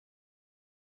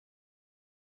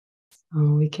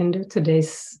We can do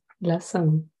today's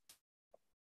lesson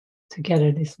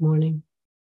together this morning.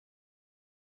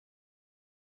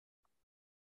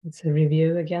 It's a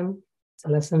review again. It's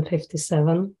lesson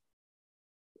 57.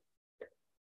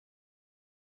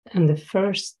 And the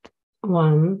first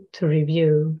one to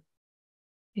review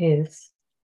is,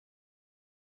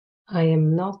 I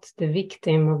am not the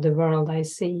victim of the world I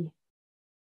see.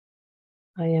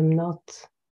 I am not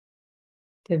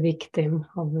the victim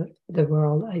of the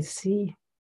world I see.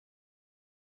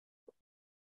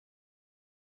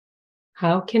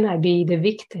 How can I be the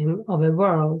victim of a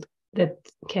world that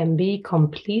can be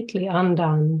completely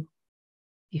undone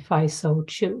if I so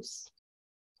choose?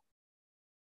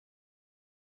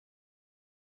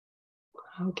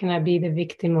 How can I be the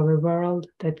victim of a world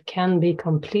that can be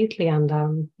completely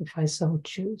undone if I so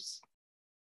choose?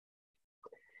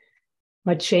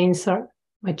 My chains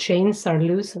are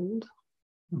loosened.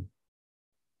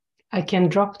 I can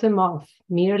drop them off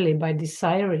merely by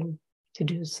desiring to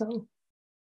do so.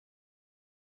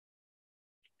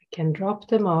 I can drop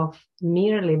them off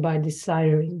merely by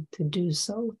desiring to do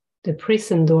so. The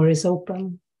prison door is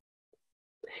open.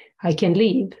 I can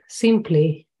leave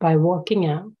simply by walking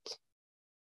out.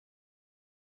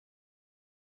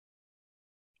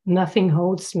 Nothing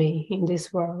holds me in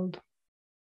this world.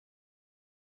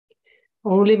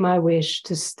 Only my wish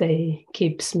to stay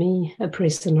keeps me a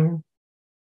prisoner.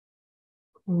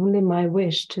 Only my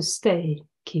wish to stay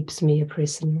keeps me a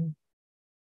prisoner.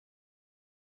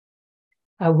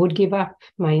 I would give up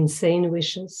my insane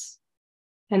wishes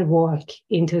and walk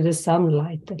into the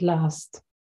sunlight at last.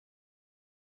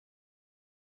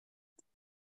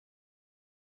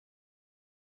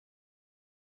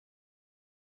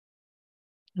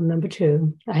 And number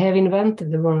 2, I have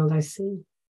invented the world I see.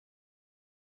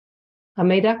 I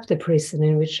made up the prison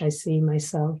in which I see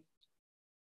myself.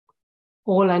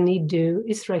 All I need do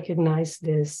is recognize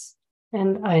this,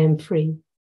 and I am free.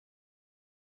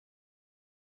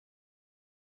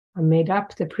 I made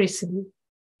up the prison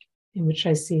in which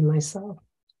I see myself.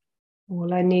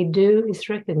 All I need do is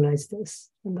recognize this,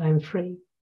 and I am free.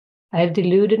 I have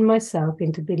deluded myself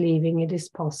into believing it is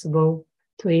possible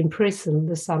to imprison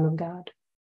the Son of God.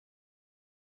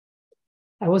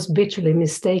 I was bitterly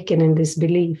mistaken in this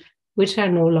belief, which I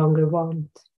no longer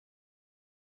want.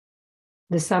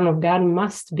 The Son of God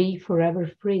must be forever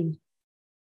free.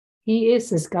 He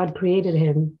is as God created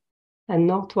him, and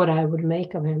not what I would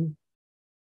make of him.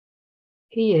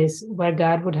 He is where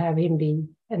God would have him be,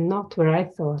 and not where I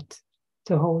thought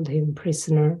to hold him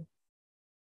prisoner.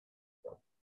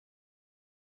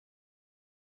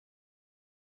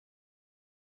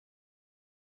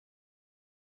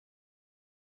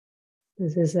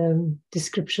 This is a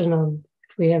description of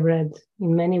what we have read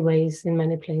in many ways, in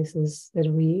many places, that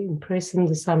we imprison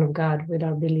the Son of God with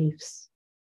our beliefs.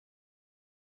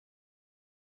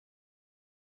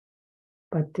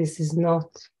 But this is not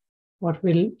what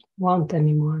we want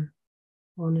anymore.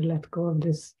 I want to let go of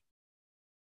this.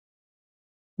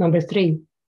 Number 3,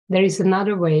 there is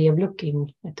another way of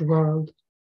looking at the world.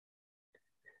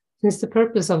 Since the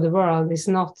purpose of the world is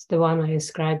not the one I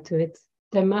ascribe to it,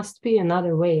 there must be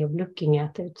another way of looking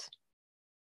at it.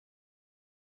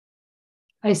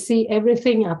 I see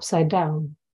everything upside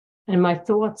down, and my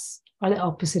thoughts are the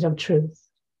opposite of truth.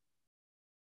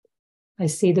 I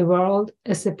see the world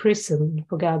as a prison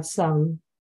for God's Son.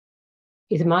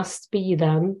 It must be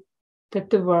then that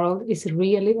the world is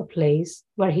really a place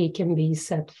where he can be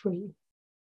set free.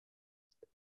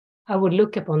 I would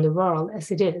look upon the world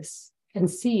as it is and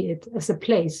see it as a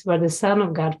place where the Son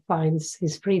of God finds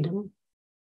his freedom.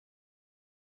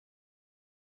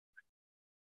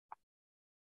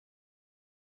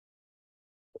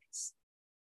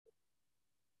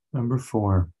 Number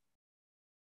 4,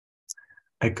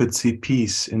 I could see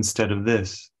peace instead of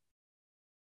this.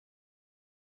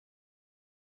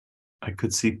 I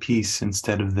could see peace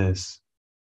instead of this.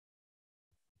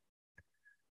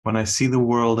 When I see the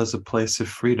world as a place of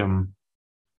freedom,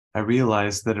 I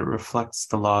realize that it reflects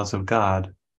the laws of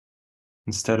God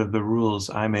instead of the rules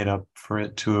I made up for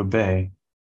it to obey.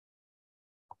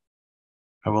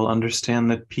 I will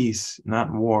understand that peace, not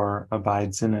war,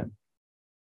 abides in it.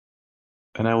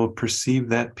 And I will perceive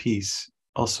that peace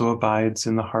also abides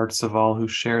in the hearts of all who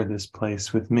share this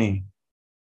place with me.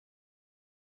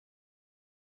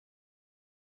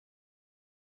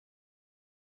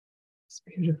 It's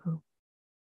beautiful.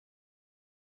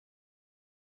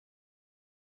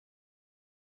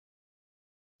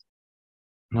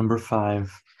 Number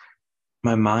 5,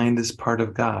 my mind is part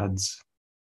of God's.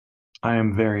 I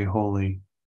am very holy.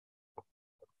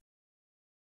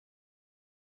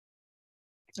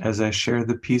 As I share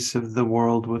the peace of the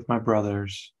world with my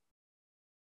brothers,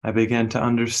 I began to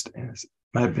understand,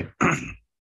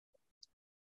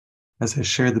 as I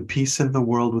share the peace of the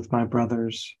world with my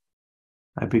brothers,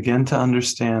 I begin to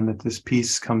understand that this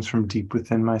peace comes from deep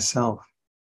within myself.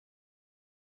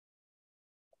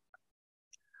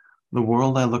 The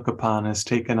world I look upon has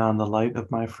taken on the light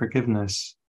of my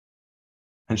forgiveness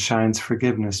and shines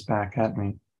forgiveness back at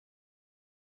me.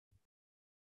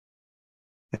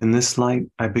 In this light,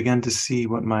 I began to see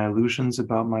what my illusions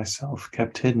about myself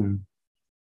kept hidden.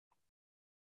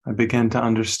 I began to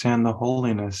understand the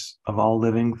holiness of all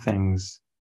living things,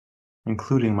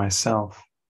 including myself,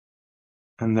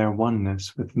 and their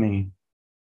oneness with me.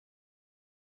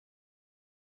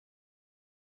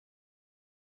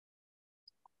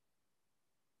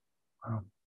 Wow.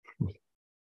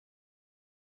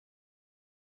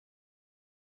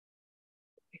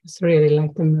 It's really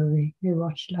like the movie we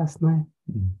watched last night.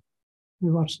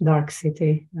 We watched Dark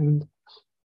City, and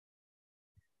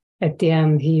at the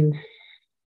end,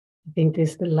 I think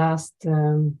this is the last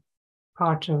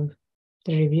part of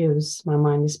the reviews. My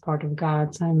mind is part of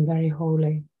God's. I'm very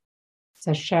holy. As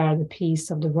I share the peace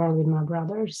of the world with my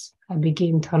brothers, I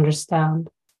begin to understand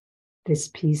this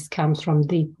peace comes from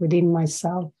deep within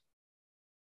myself.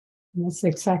 And that's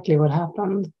exactly what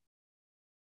happened.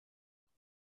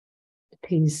 The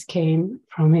peace came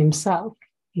from himself.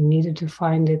 He needed to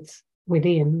find it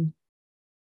within.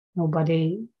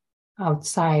 Nobody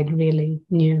outside really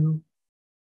knew.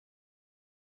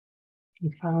 He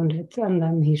found it and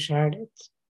then he shared it.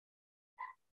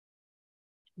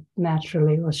 It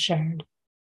naturally was shared.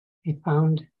 He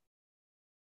found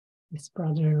his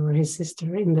brother or his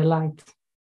sister in the light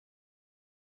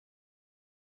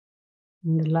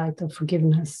of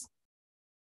forgiveness.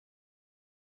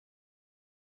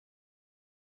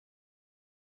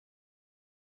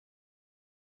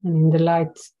 And in the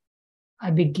light, I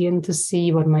begin to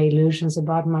see what my illusions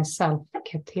about myself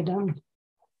kept hidden.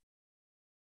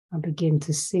 I begin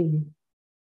to see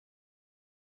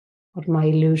what my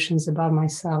illusions about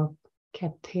myself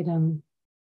kept hidden.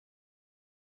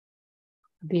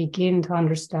 I begin to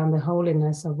understand the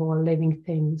holiness of all living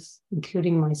things,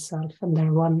 including myself and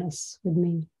their oneness with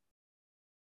me.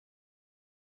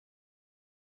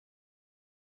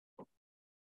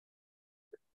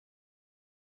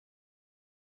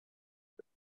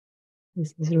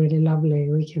 This is really lovely.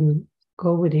 We can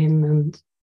go within and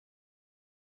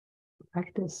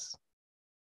practice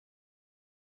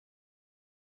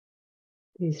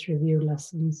these review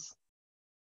lessons.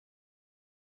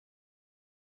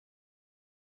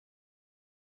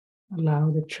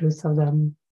 Allow the truth of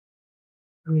them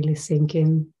to really sink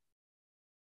in.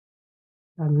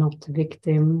 I'm not the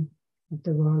victim of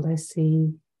the world I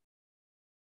see.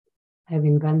 I've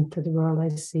invented the world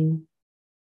I see.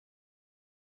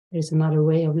 There's another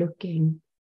way of looking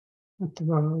at the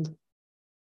world.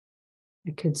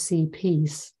 I could see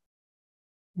peace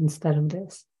instead of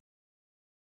this.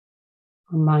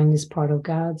 My mind is part of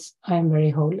God's. I am very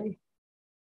holy.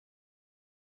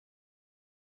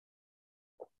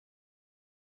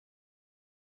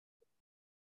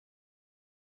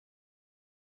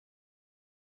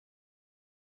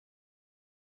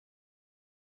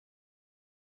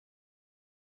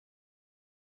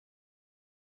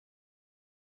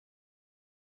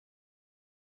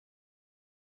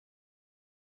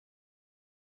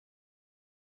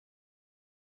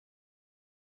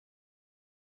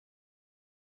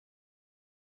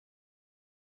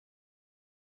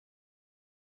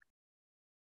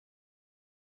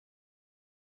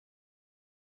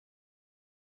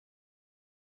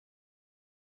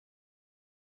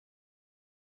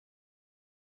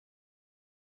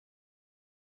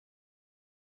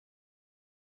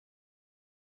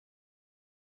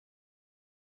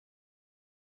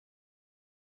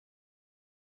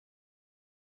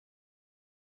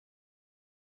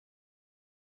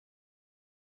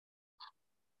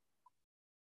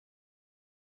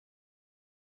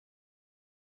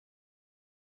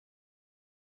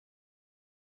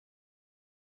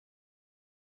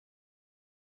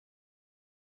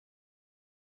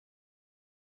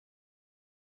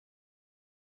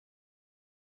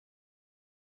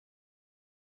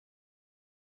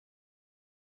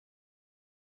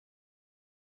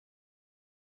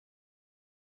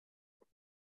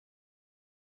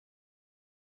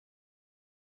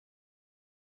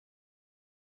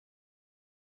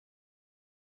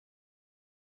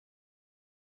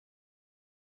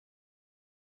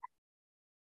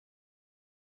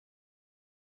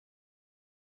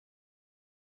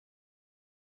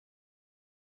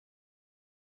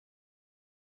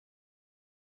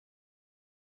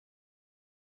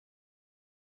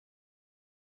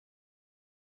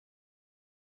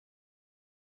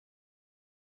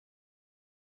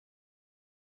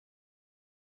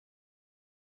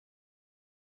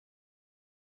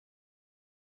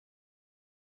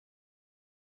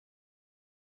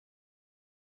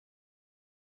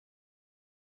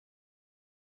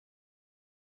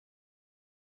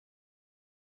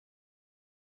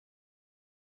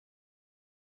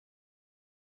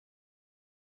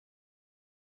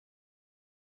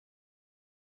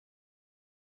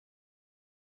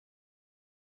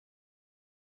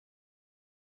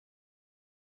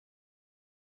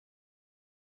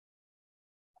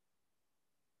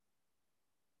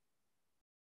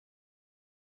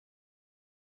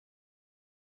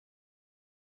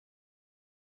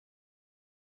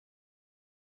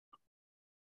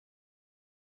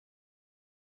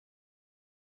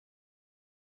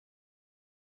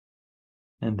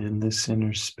 And in this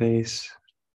inner space,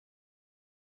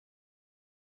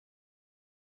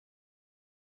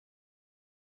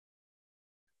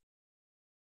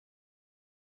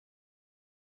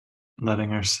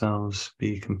 letting ourselves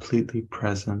be completely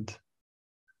present,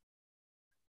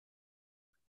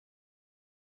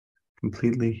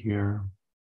 completely here.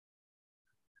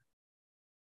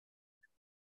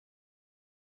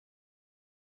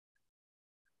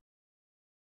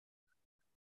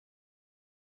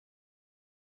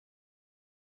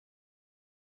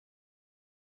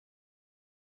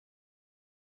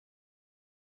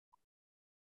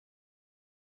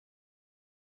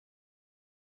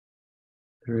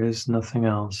 There is nothing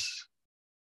else.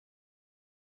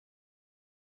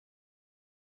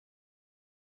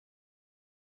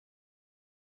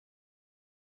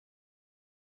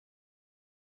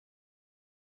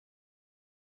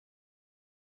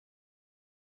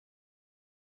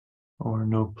 Or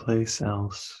no place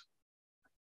else.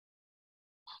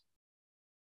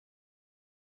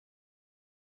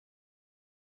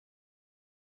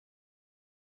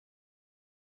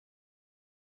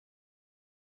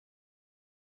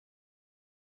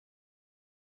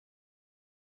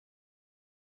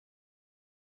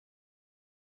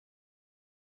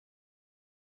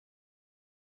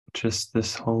 Just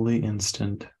this holy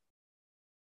instant.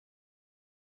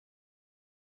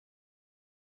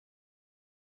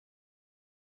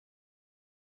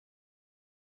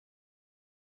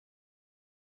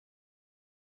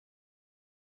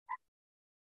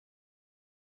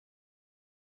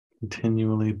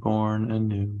 Continually born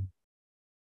anew.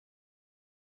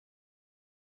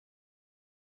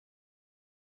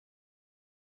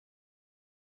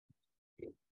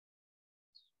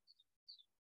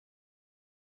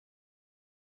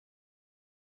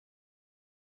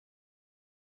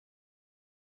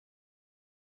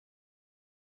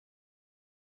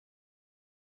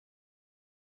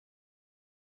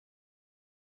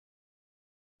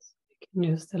 You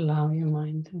can just allow your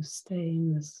mind to stay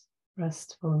in this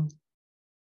restful,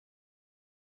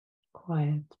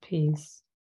 quiet peace.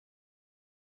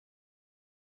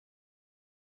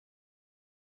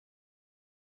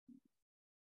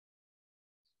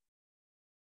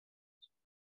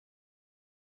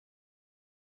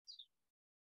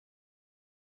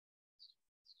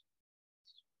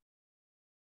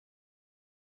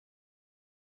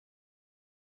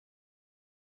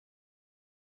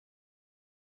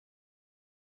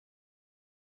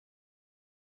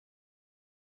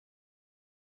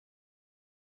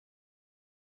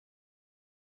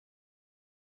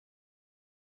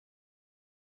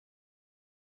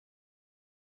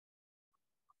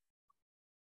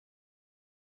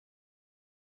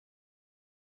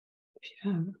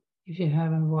 If you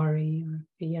have a worry or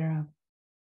fear up,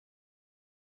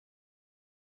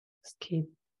 just keep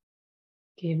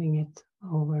giving it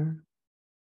over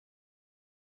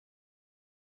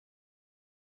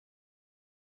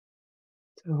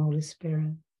to Holy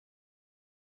Spirit.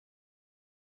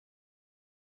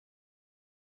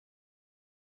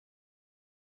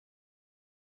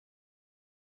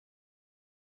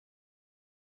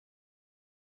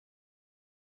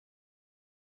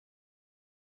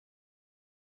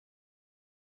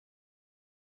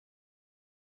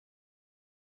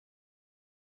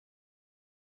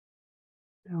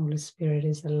 The Holy Spirit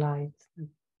is a light that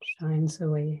shines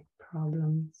away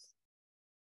problems.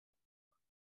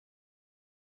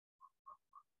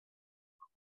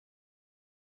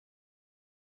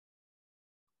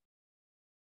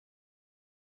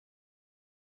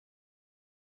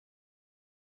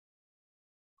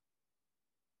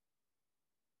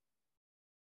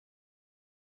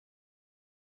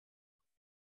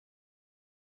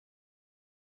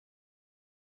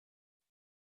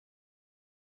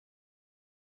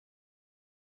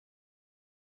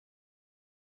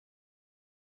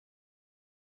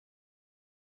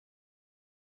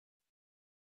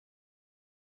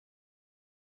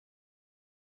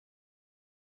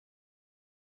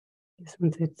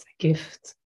 Isn't it a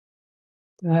gift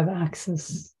to have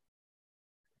access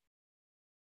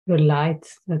to a light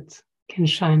that can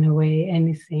shine away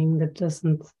anything that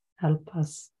doesn't help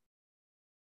us?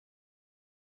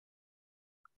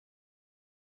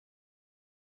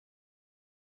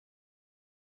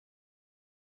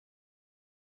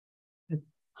 That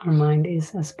our mind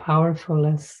is as powerful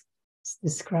as it's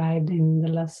described in the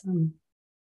lesson.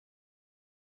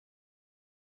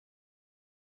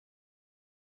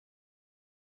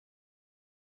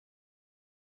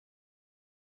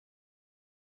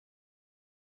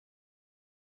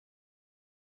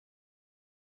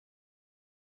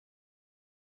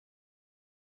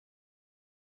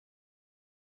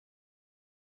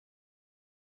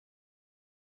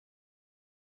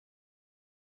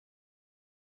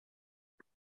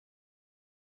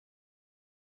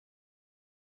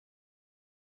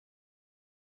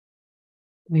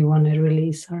 We want to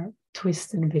release our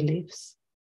twisted beliefs,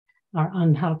 our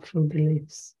unhelpful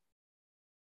beliefs,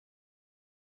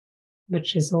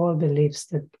 which is all beliefs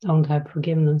that don't have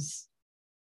forgiveness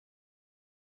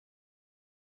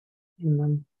in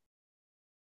them.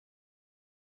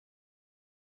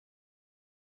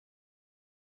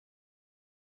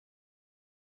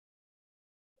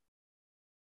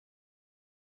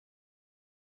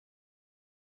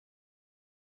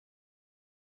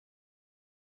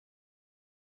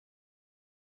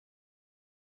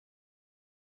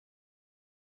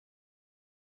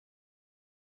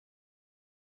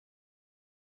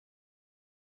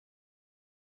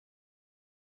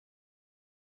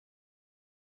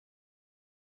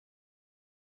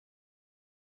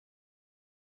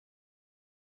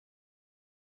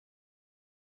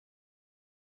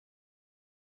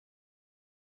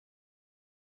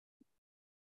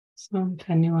 So if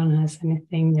anyone has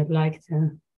anything you'd like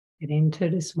to get into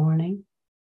this morning,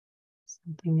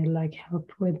 something you'd like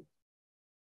help with,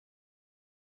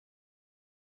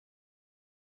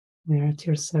 we're at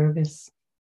your service.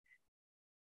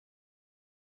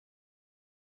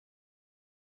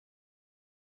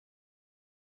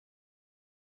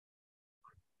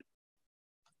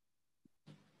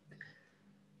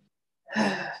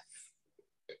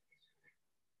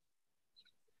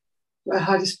 My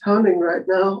heart is pounding right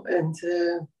now, and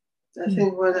I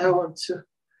think what I want to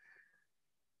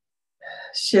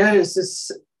share is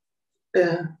this,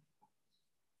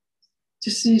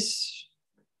 just these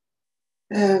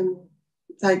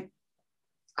like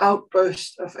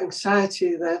outbursts of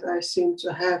anxiety that I seem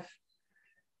to have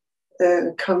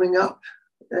coming up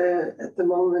at the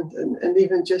moment, and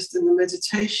even just in the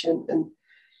meditation, and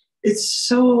it's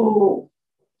so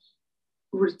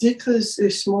ridiculously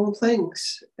small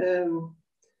things, and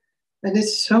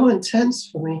it's so intense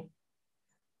for me.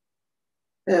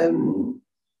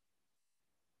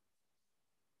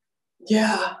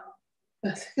 Yeah,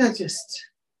 I think I just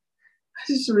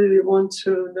really want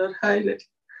to not hide it.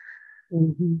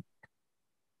 Mm-hmm.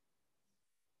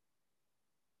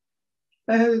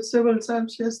 I had it several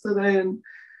times yesterday, and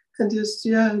just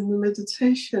in the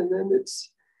meditation, and it's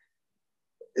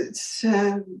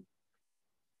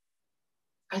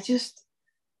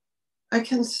I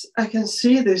can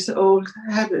see this old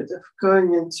habit of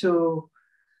going into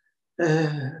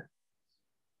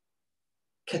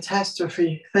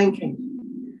catastrophe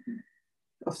thinking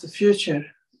of the future.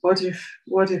 What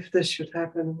if this should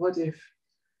happen? What if?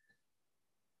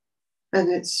 And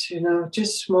it's,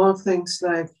 just small things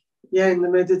like, in the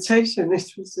meditation,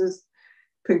 it was just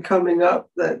been coming up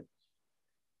that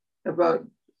about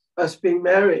us being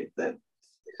married, that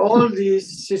all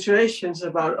these situations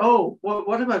about,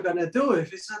 what am I going to do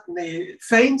if he suddenly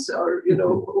faints, or,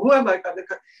 who am I going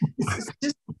to, it's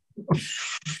just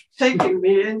taking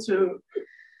me into,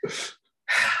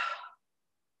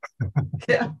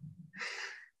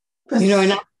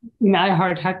 in I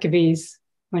Heart Huckabees,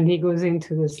 when he goes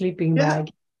into the sleeping bag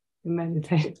to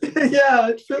meditate.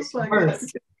 It feels like that.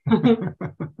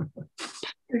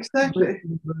 Exactly.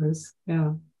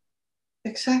 Yeah.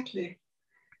 Exactly.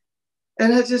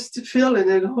 And I just feel it,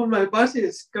 and all my body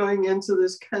is going into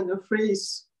this kind of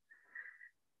freeze,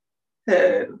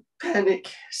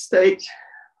 panic state.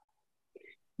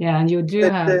 Yeah, and you do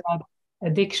have that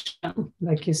addiction.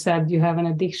 Like you said, you have an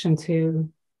addiction to,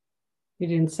 you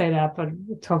didn't say that, but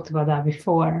we talked about that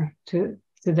before, to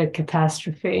the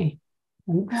catastrophe,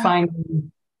 and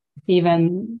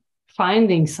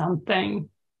finding something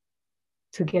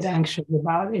to get anxious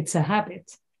about. It's a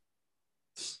habit.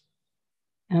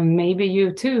 And maybe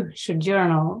you too should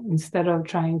journal instead of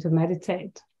trying to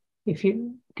meditate.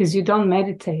 Because you don't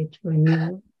meditate when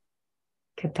you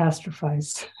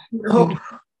catastrophize. No.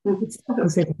 It's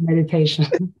opposite of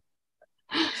meditation.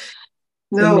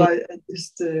 No, I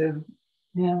just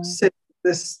sit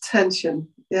this tension.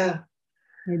 Yeah.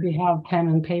 Maybe have pen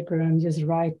and paper and just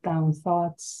write down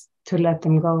thoughts to let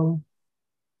them go.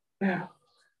 Yeah.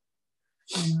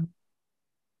 Yeah.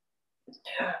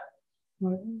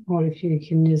 Or if you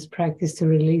can just practice to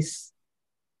release.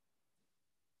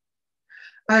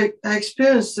 I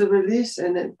experienced the release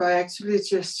in it by actually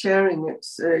just sharing it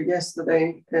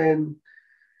yesterday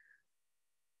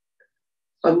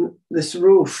on this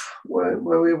roof where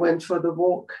we went for the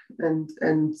walk, and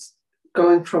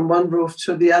going from one roof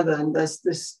to the other, and there's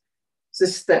this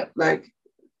step, like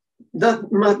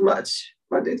not much,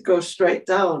 but it goes straight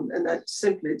down, and I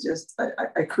simply just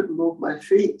I couldn't move my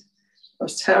feet. I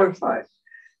was terrified,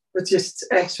 but just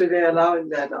actually allowing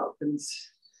that up and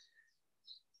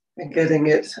getting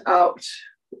it out,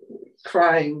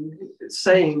 crying,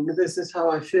 saying, this is how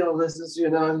I feel, this is,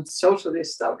 I'm totally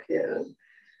stuck here.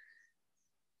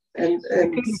 And a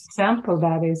good example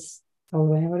that is,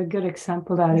 what a good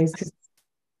example that is, because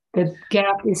the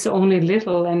gap is only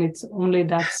little and it's only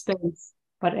that space,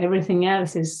 but everything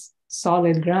else is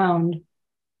solid ground.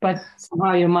 But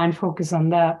somehow your mind focuses on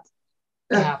that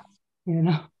gap, you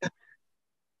know.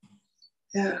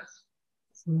 Yeah.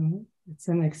 So it's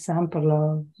an example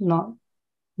of not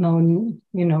knowing,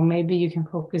 you know, maybe you can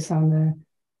focus on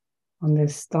the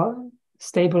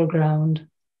stable ground,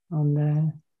 on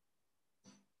the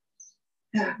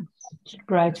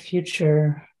bright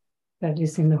future that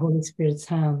is in the Holy Spirit's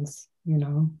hands, you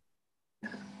know,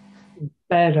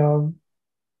 instead of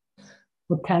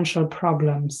potential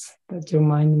problems that your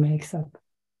mind makes up.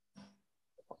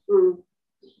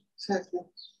 Exactly.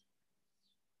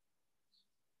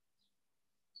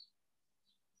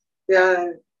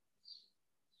 Yeah,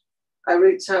 I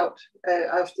reached out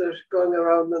after going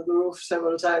around on the roof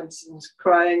several times and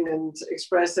crying and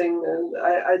expressing, and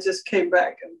I just came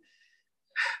back, and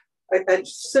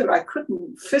I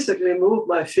couldn't physically move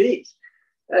my feet.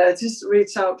 I just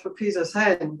reached out for Peter's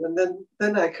hand, and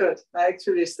then I could. I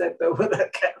actually stepped over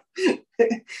that gap.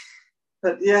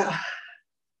 But yeah,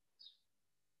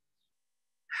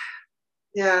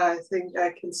 I think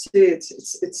I can see it.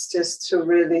 It's just to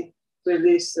really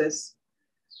release this.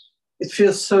 It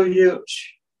feels so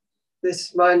huge.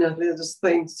 This minor little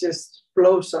thing just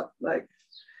blows up like.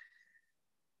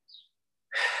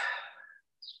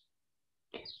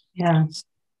 Yeah.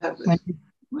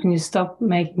 When you stop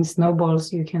making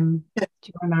snowballs, you can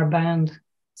join our band,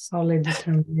 Solid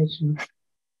Determination.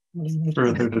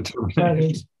 Further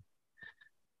determination.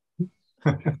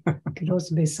 It could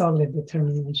also be Solid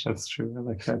Determination. That's true. I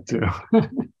like that too.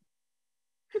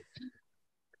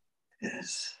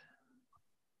 Yes.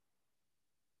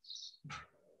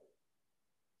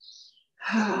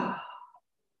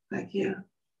 Thank you.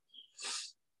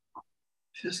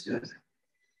 Feels good.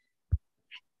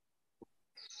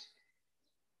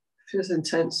 Feels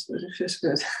intense, but it feels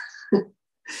good.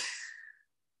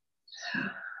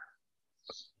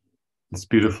 It's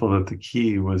beautiful that the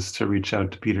key was to reach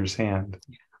out to Peter's hand.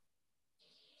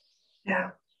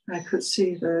 Yeah, I could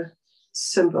see the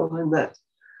symbol in that.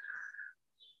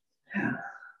 Yeah.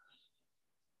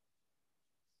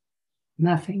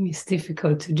 Nothing is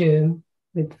difficult to do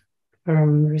with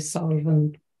firm resolve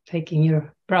and taking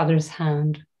your brother's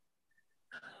hand.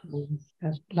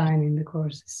 That line in the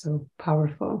Course is so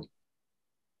powerful.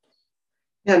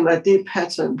 Yeah, my deep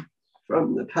pattern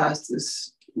from the past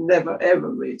is never ever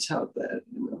reach out there,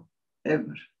 you know,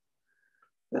 ever.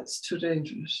 That's too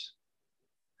dangerous.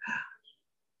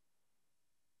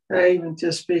 Even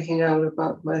just speaking out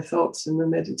about my thoughts in the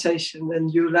meditation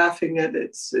and you laughing at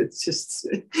it, it's just,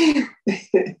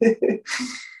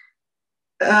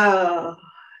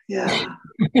 yeah.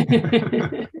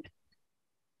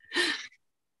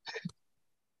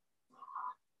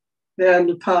 Yeah, in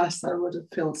the past I would have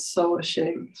felt so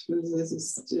ashamed. This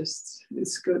is just,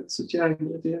 it's good to join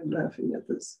with you and laughing at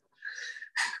this.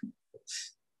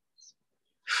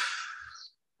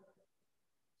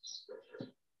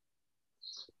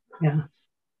 Yeah.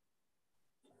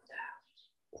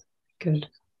 Good.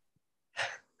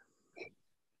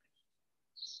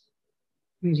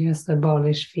 We just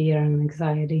abolish fear and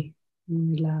anxiety.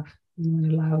 And we laugh and we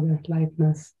allow that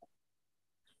lightness.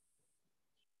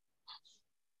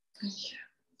 Thank you.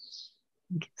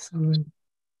 Thank you so much.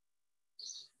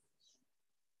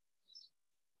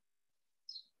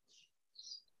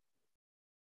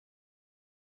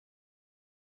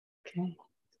 Okay.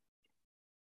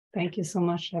 Thank you so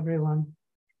much, everyone.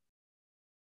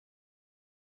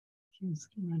 Thank you so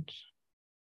much.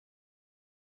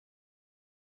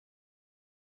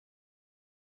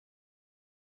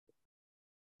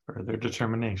 Further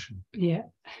determination. Yeah.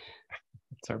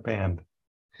 It's our band.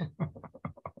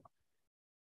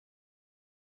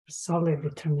 Solid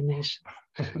determination.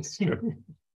 That's true.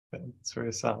 It's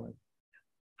very solid.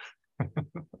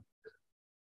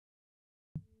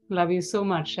 Love you so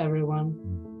much, everyone.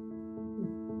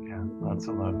 Yeah, lots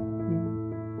of love.